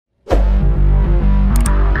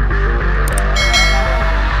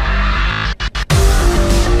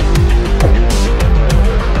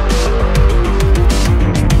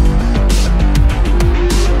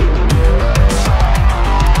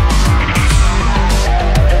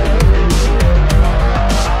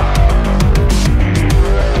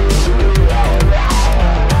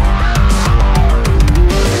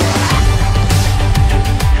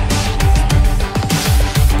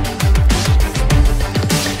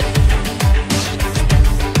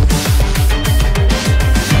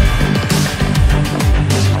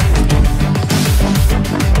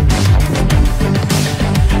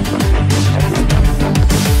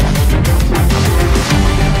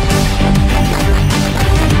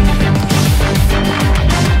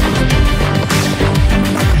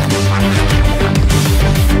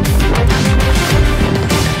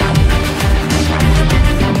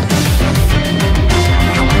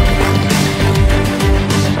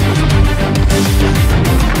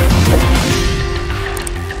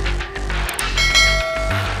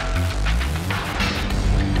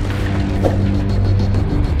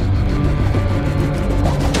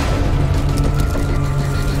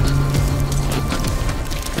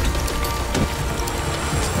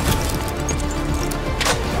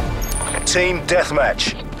Team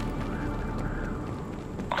Deathmatch.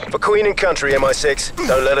 For Queen and Country, MI6,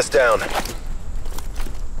 don't let us down.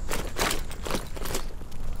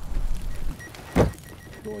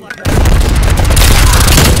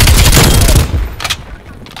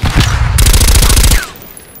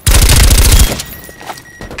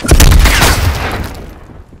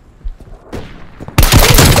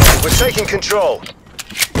 We're taking control.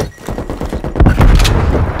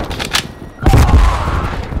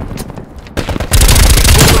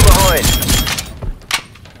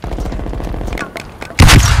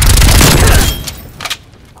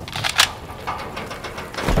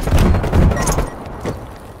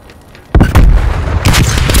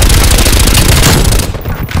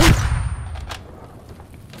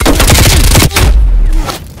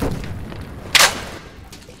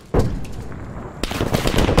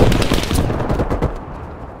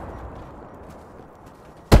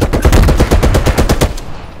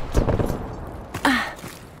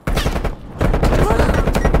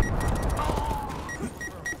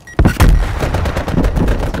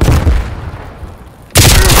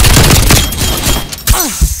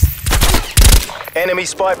 Enemy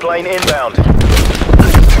spy plane inbound.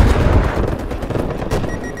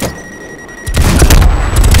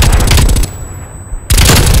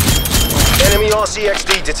 Enemy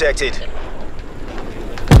RCXD detected.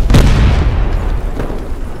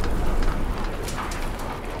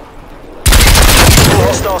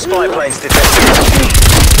 Hostile spy planes detected.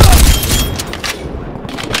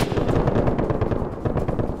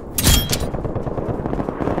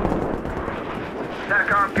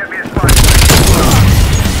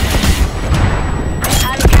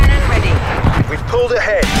 Pulled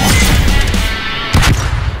ahead.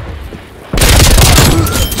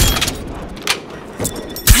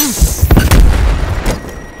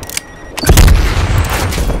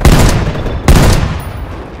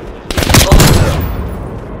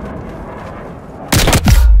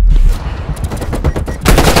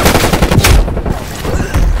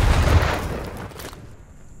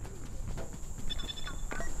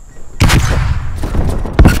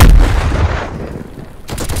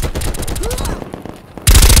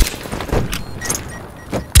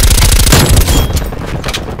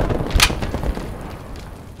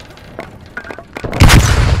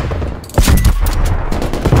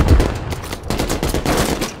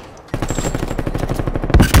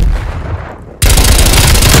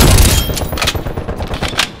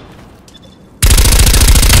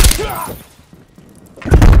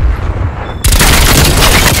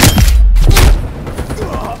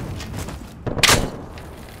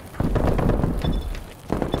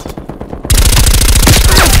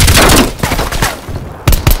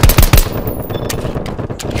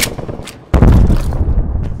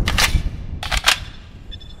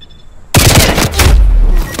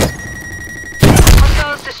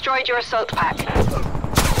 Destroyed your assault pack.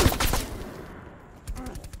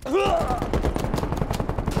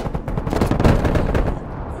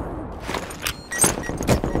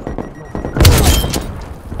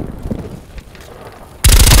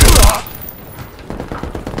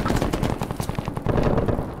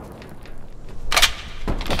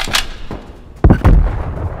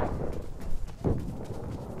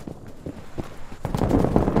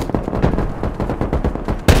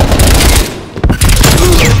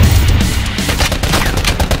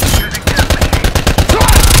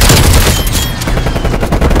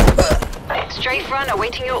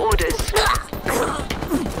 Awaiting your orders.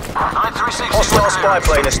 Hostile spy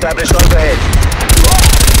plane established overhead.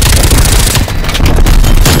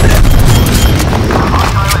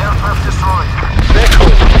 Hostile aircraft destroyed.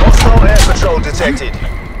 Vehicle. Hostile air patrol detected.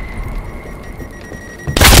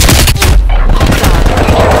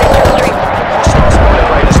 Hostile spy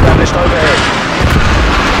plane established overhead.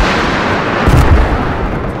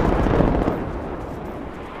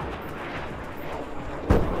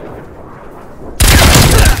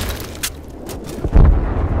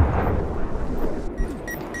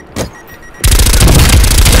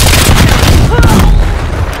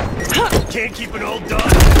 Can't keep an old dog.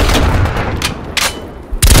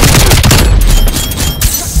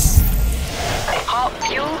 Hot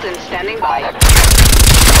fueled and standing by.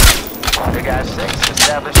 Big Guy 6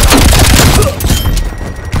 established.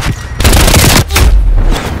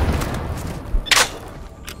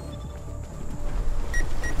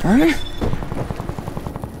 Huh?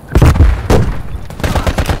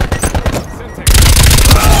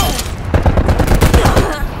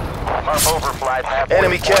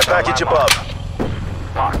 Enemy care package above.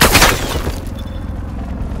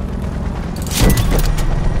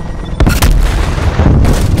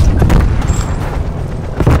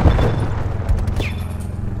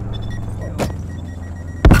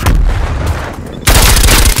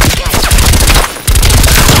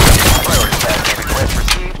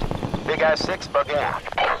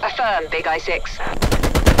 Affirm, Big I-6.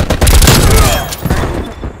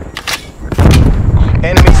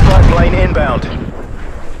 Enemy spy plane inbound.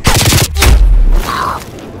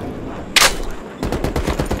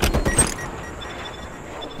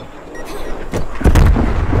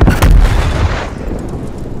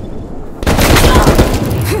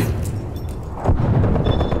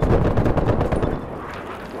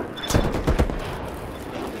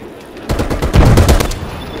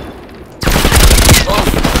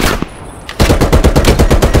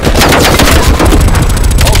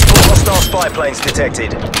 Planes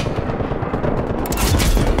detected.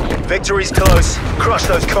 Victory's close. Crush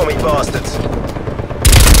those commie bastards.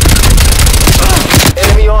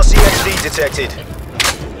 Enemy RCXD detected.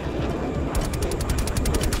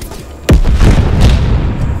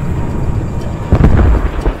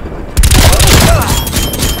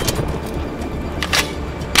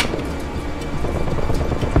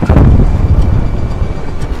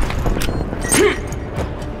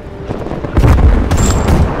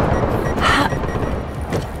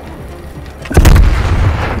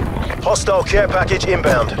 Hostile care package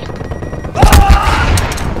inbound.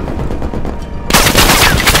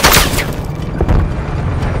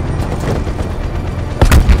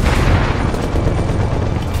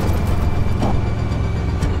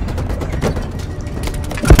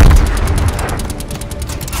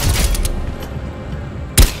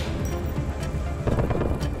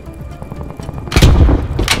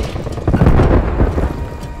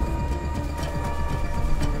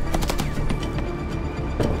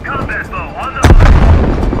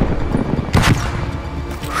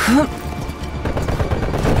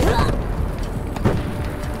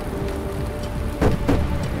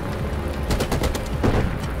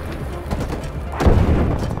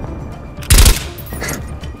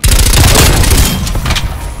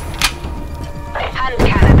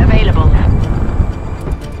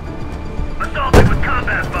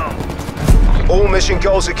 Mission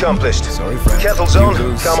goals accomplished. Sorry, friend. Kettle's on,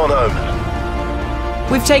 come on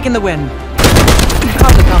home. We've taken the win.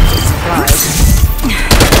 Hardly comes as a surprise.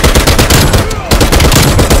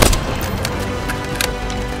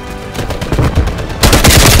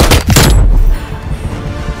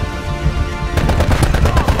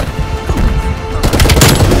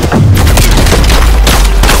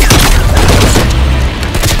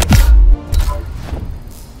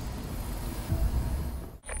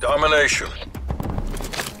 Domination.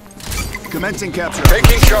 Commencing capture.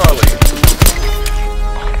 Taking Charlie.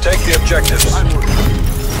 Take the objectives.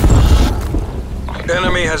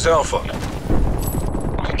 Enemy has Alpha.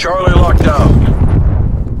 Charlie locked down.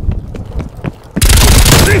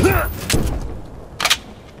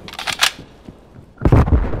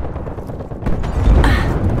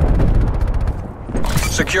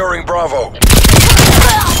 Securing Bravo.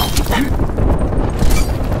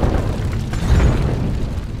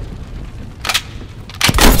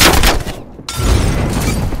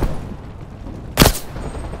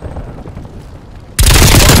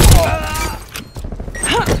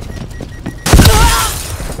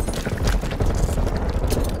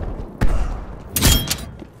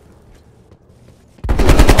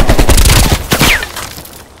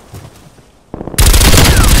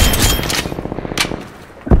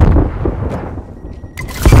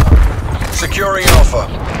 Securing Alpha.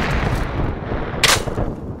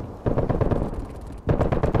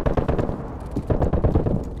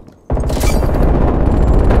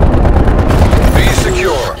 Be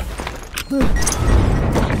secure.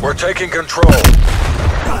 We're taking control.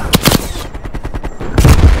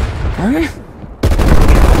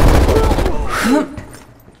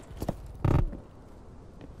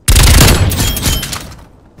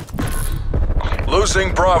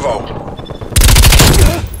 Losing Bravo.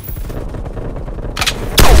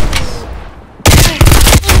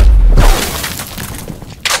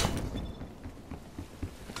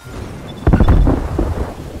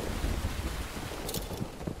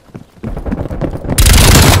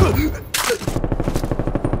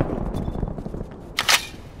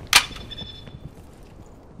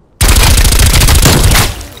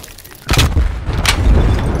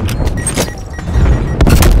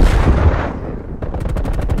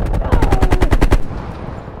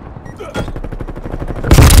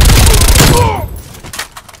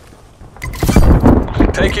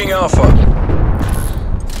 Taking Alpha.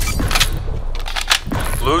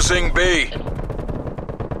 Losing B.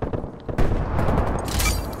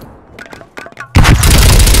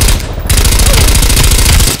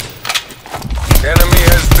 Enemy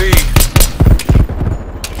has B.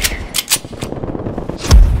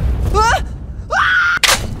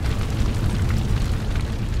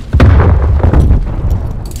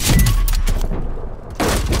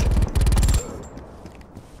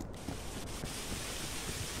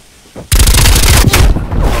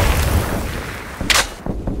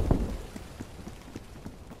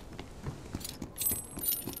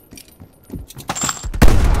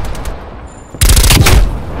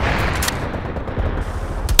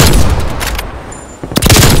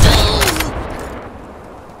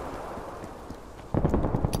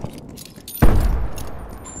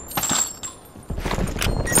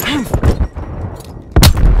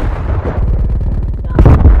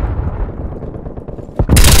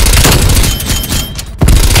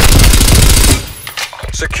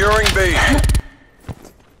 Securing B.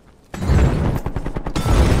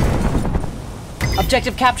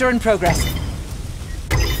 Objective capture in progress.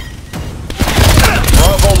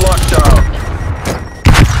 Bravo lockdown.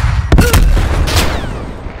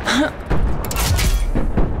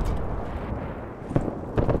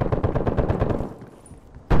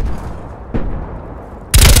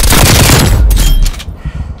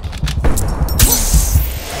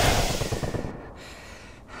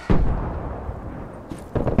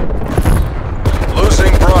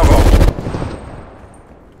 Losing Bravo.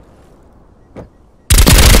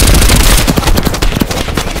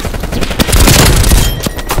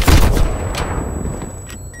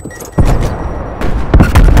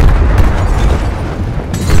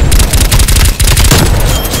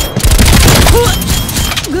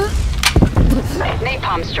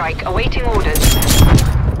 Napalm strike awaiting orders.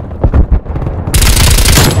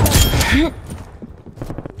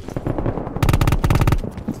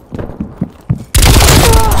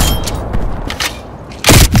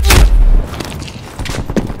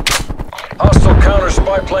 Hostile counter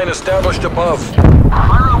spy plane established above.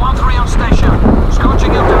 Viral 1-3 on station.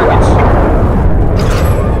 Scorching your targets.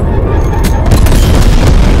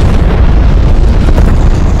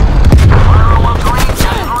 Viral 1-3,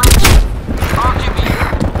 Cavalry. RTB.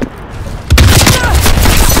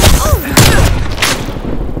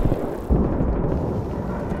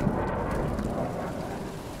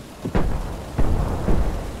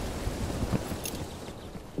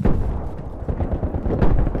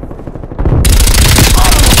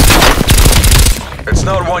 It's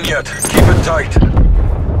not one yet. Keep it tight.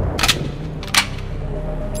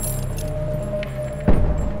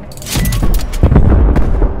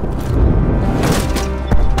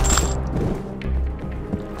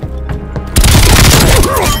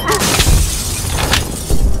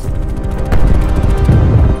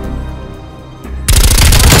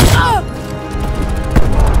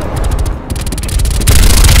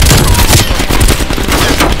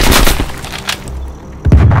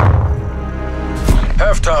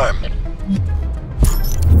 Halftime.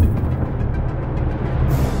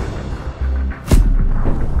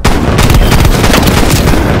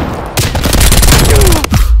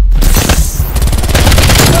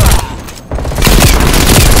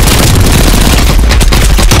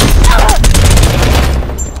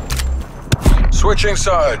 Switching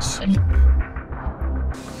sides.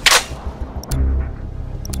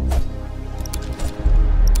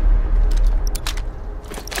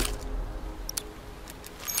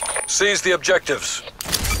 Seize the objectives.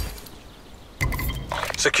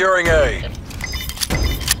 Securing A.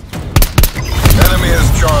 Enemy is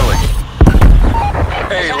Charlie.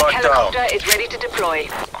 A locked down. Helicopter is ready to deploy.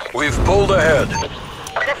 We've pulled ahead.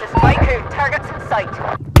 This is Haiku. Targets in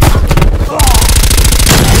sight.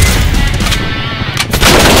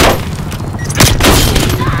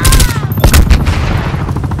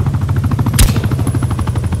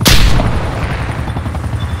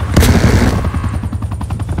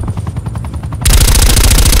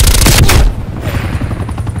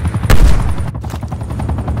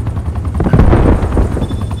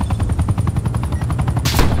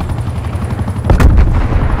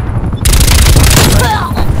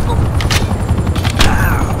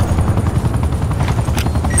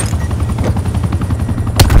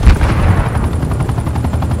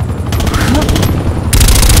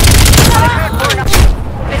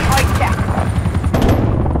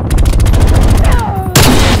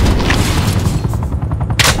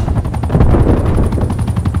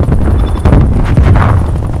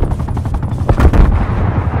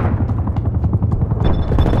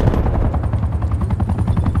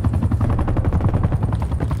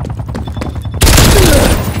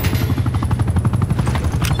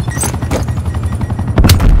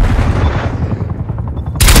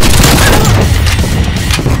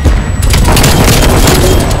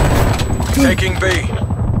 Taking B.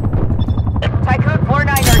 Tycoon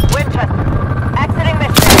 49ers, Winchester. Exiting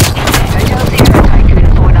mission. Hotel Sierra, Tycoon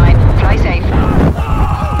 49. Fly safe.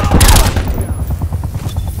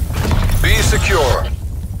 B secure.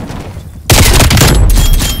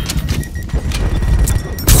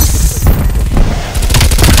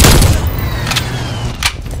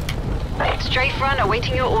 Strafe run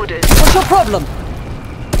awaiting your orders. What's your problem?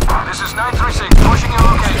 This is 936, pushing your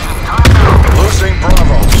location. Time now. Losing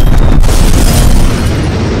Bravo.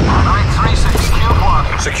 936, killed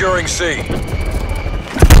 1. Securing C.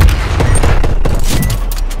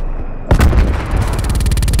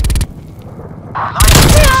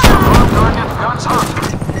 936, confirmed target, guns hot.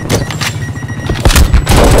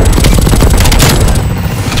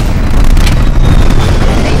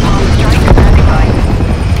 Napalm strike standing by.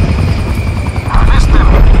 Missed them.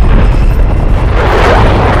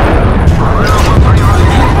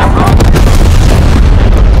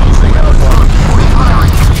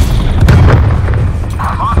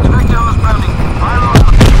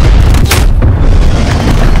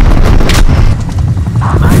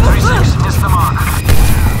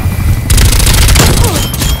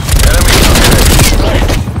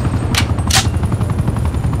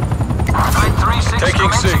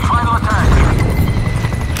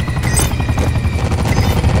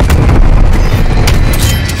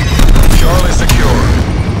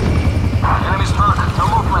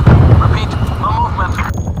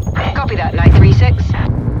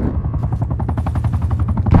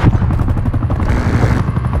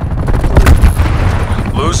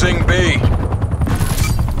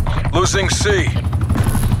 C.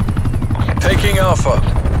 Taking Alpha.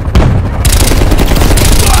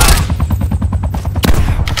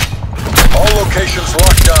 All locations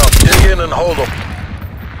locked down. Dig in and hold them.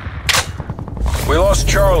 We lost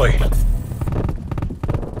Charlie.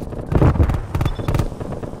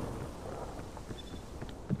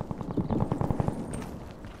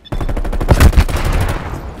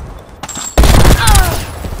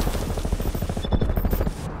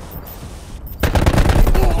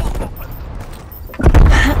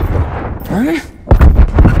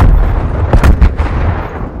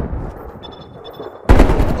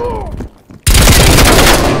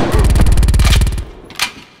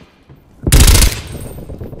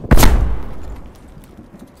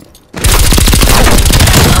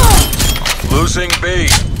 Losing B.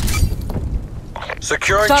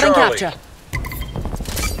 Securing Starting Charlie. capture.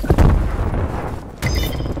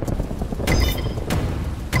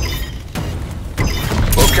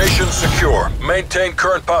 Location secure. Maintain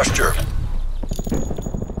current posture.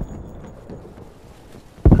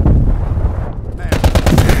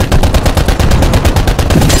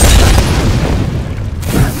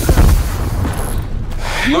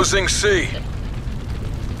 Losing C.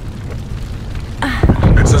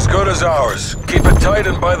 It's as good as ours. Keep it tight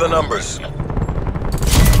and by the numbers.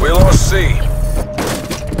 We lost C.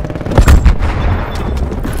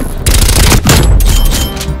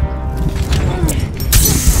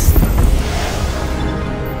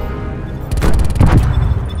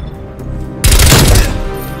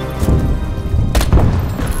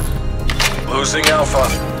 Losing Alpha.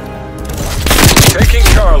 Taking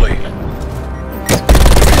Charlie.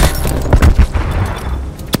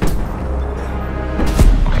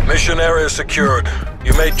 Mission area secured.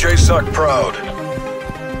 You made JSOC proud.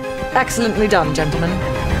 Excellently done, gentlemen.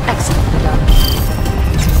 Excellently done.